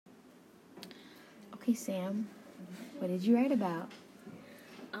Okay, Sam, what did you write about?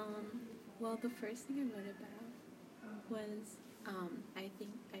 Well, the first thing I wrote about was, I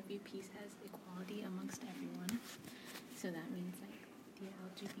view peace as equality amongst everyone. So that means, like, the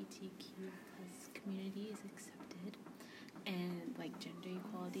LGBTQ plus community is accepted, and, like, gender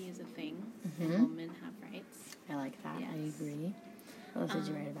equality is a thing, and women have rights. I like that. Yes. I agree. What else did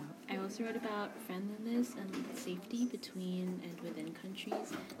you write about? I also wrote about friendliness and safety between and within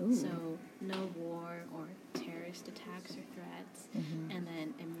countries. Ooh. So no war or terrorist attacks or threats. And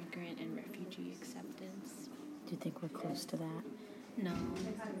then immigrant and refugee acceptance. Do you think we're close to that? No.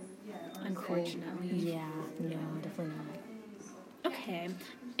 Unfortunately. Yeah, no, definitely not. Okay.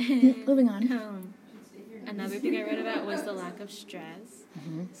 Moving on. Another thing I read about was the lack of stress.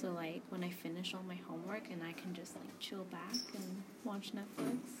 So, like, when I finish all my homework and I can just, like, chill back and watch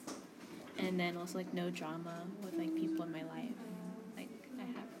Netflix. And then also, like, no drama with, like, people in my life. Like, I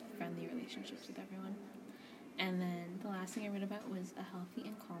have friendly relationships with everyone. And then the last thing I read about was a healthy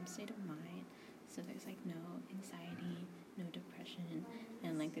and calm state of mind. So there's, like, no anxiety, no depression,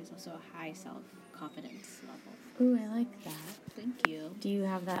 and, like, there's also a high self-confidence level. Ooh, I like that. Thank you. Do you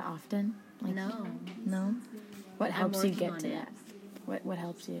have that often? Like, No. No? What helps you get to it. that? What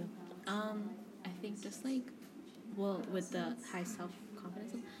helps you? I think just, like, well, with the high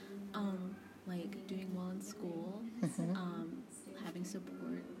self-confidence, like, doing well in school, having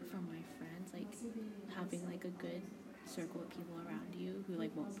support from my friends, like, having, like, a good circle of people around you who,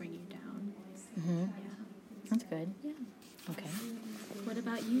 like, won't bring you down. Yeah. That's good. Yeah. Okay. What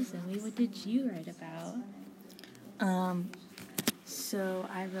about you, Zoe? What did you write about? So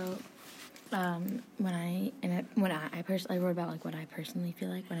I wrote I wrote about, like, what I personally feel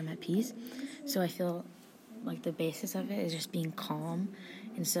like when I'm at peace. So I feel like the basis of it is just being calm,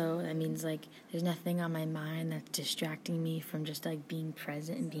 and so that means, like, there's nothing on my mind that's distracting me from just, like, being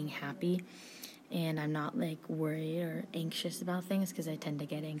present and being happy. And I'm not, like, worried or anxious about things, because I tend to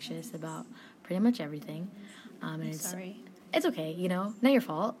get anxious about pretty much everything. And Sorry. It's okay, you know, not your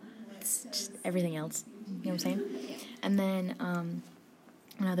fault. It's just everything else. You know what I'm saying? And then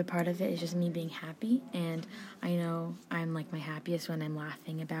another part of it is just me being happy, and I know I'm, like, my happiest when I'm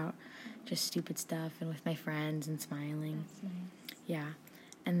laughing about just stupid stuff and with my friends and smiling. That's nice. Yeah.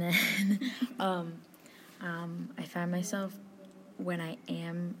 And then I find myself, when I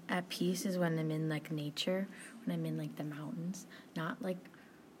am at peace, is when I'm in, like, nature, when I'm in, like, the mountains, not, like,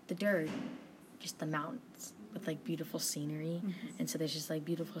 the dirt, just the mountains with, like, beautiful scenery. And so there's just, like,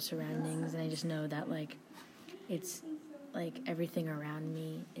 beautiful surroundings, and I just know that, like, it's, like, everything around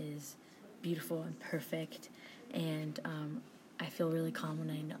me is beautiful and perfect, and I feel really calm when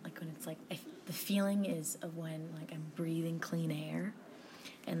I know, like, when it's, like, the feeling is of when, like, I'm breathing clean air,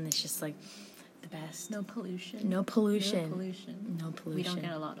 and it's just, like, the best. No pollution. No pollution. No pollution. No pollution. We don't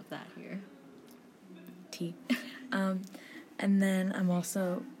get a lot of that here. Tea. And then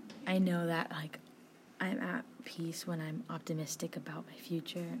I know that, like, I'm at peace when I'm optimistic about my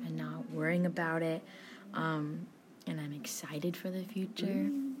future and not worrying about it, and I'm excited for the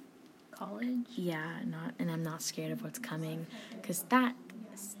future. College? Yeah, and I'm not scared of what's coming, because that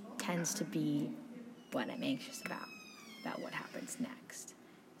tends to be what I'm anxious about what happens next.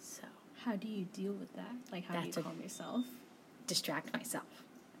 So How do you deal with that? Like, how do you calm yourself? distract myself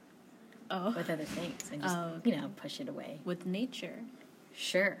Oh. with other things and just, okay. Push it away. With nature?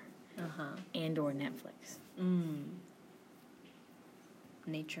 Sure. Uh-huh. And or Netflix.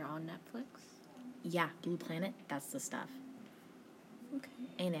 Nature on Netflix? Yeah, Blue Planet, that's the stuff. Okay.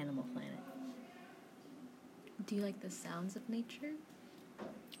 And Animal Planet. Do you like the sounds of nature?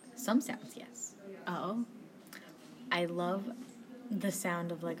 Some sounds, yes. Oh. I love the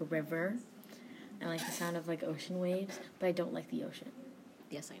sound of, like, a river. I like the sound of, like, ocean waves, but I don't like the ocean.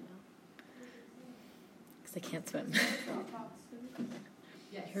 Yes, I know. Because I can't swim.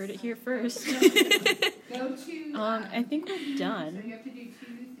 You heard it here first. I think we're done.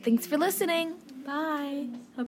 Thanks for listening. Bye.